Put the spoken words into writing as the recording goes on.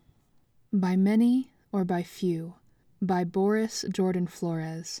By Many or by Few, by Boris Jordan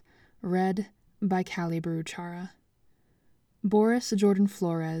Flores, read by Callie Baruchara. Boris Jordan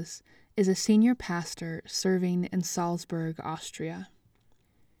Flores is a senior pastor serving in Salzburg, Austria.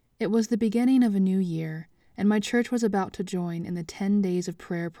 It was the beginning of a new year, and my church was about to join in the 10 Days of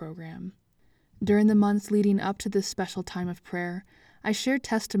Prayer program. During the months leading up to this special time of prayer, I shared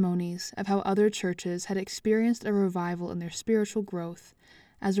testimonies of how other churches had experienced a revival in their spiritual growth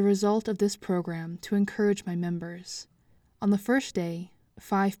as a result of this program to encourage my members. On the first day,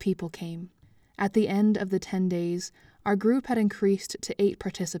 5 people came. At the end of the 10 days, our group had increased to 8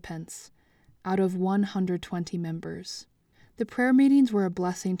 participants, out of 120 members. The prayer meetings were a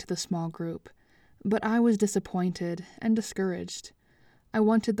blessing to the small group, but I was disappointed and discouraged. I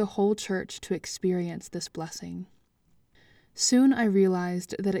wanted the whole church to experience this blessing. Soon I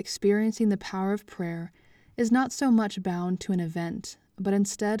realized that experiencing the power of prayer is not so much bound to an event, but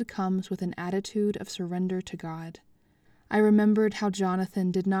instead comes with an attitude of surrender to God. I remembered how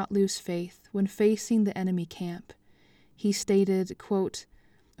Jonathan did not lose faith when facing the enemy camp. He stated, quote,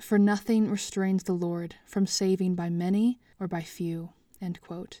 "For nothing restrains the Lord from saving by many or by few," end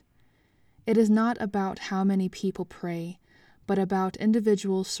quote. It is not about how many people pray, but about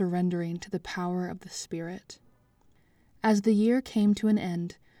individuals surrendering to the power of the Spirit. As the year came to an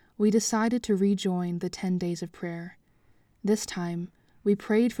end, we decided to rejoin the 10 Days of Prayer. This time, we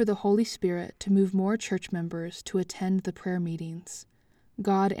prayed for the Holy Spirit to move more church members to attend the prayer meetings.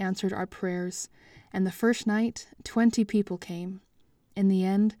 God answered our prayers, and the first night, 20 people came. In the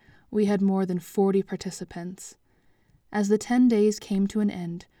end, we had more than 40 participants. As the 10 days came to an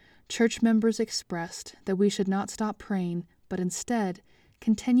end, church members expressed that we should not stop praying, but instead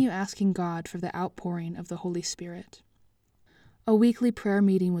continue asking God for the outpouring of the Holy Spirit. A weekly prayer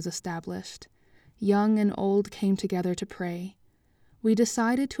meeting was established. Young and old came together to pray. We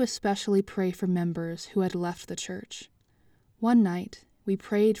decided to especially pray for members who had left the church. One night, we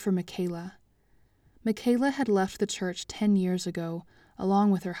prayed for Michaela. Michaela had left the church 10 years ago, along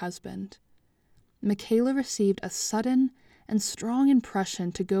with her husband. Michaela received a sudden and strong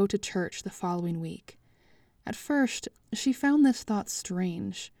impression to go to church the following week. At first, she found this thought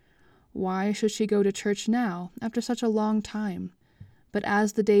strange. Why should she go to church now, after such a long time? But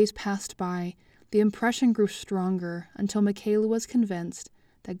as the days passed by, the impression grew stronger until Michaela was convinced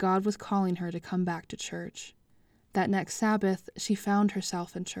that God was calling her to come back to church. That next Sabbath, she found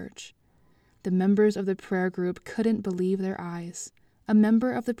herself in church. The members of the prayer group couldn't believe their eyes. A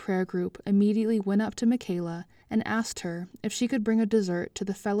member of the prayer group immediately went up to Michaela and asked her if she could bring a dessert to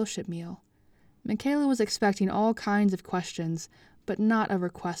the fellowship meal. Michaela was expecting all kinds of questions, but not a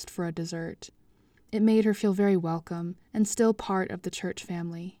request for a dessert. It made her feel very welcome and still part of the church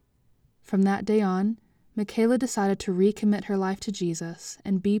family. From that day on, Michaela decided to recommit her life to Jesus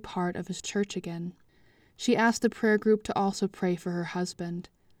and be part of his church again. She asked the prayer group to also pray for her husband.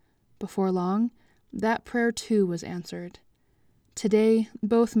 Before long, that prayer too was answered. Today,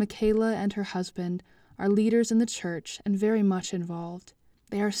 both Michaela and her husband are leaders in the church and very much involved.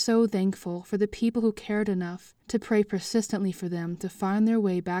 They are so thankful for the people who cared enough to pray persistently for them to find their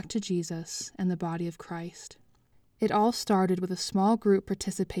way back to Jesus and the body of Christ. It all started with a small group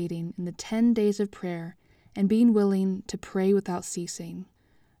participating in the 10 days of prayer and being willing to pray without ceasing.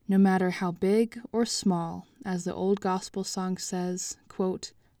 No matter how big or small, as the old gospel song says,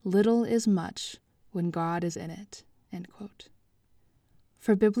 quote, "Little is much when God is in it," end quote.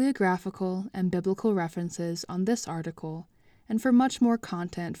 For bibliographical and biblical references on this article, and for much more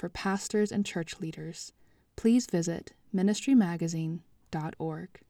content for pastors and church leaders, please visit ministrymagazine.org.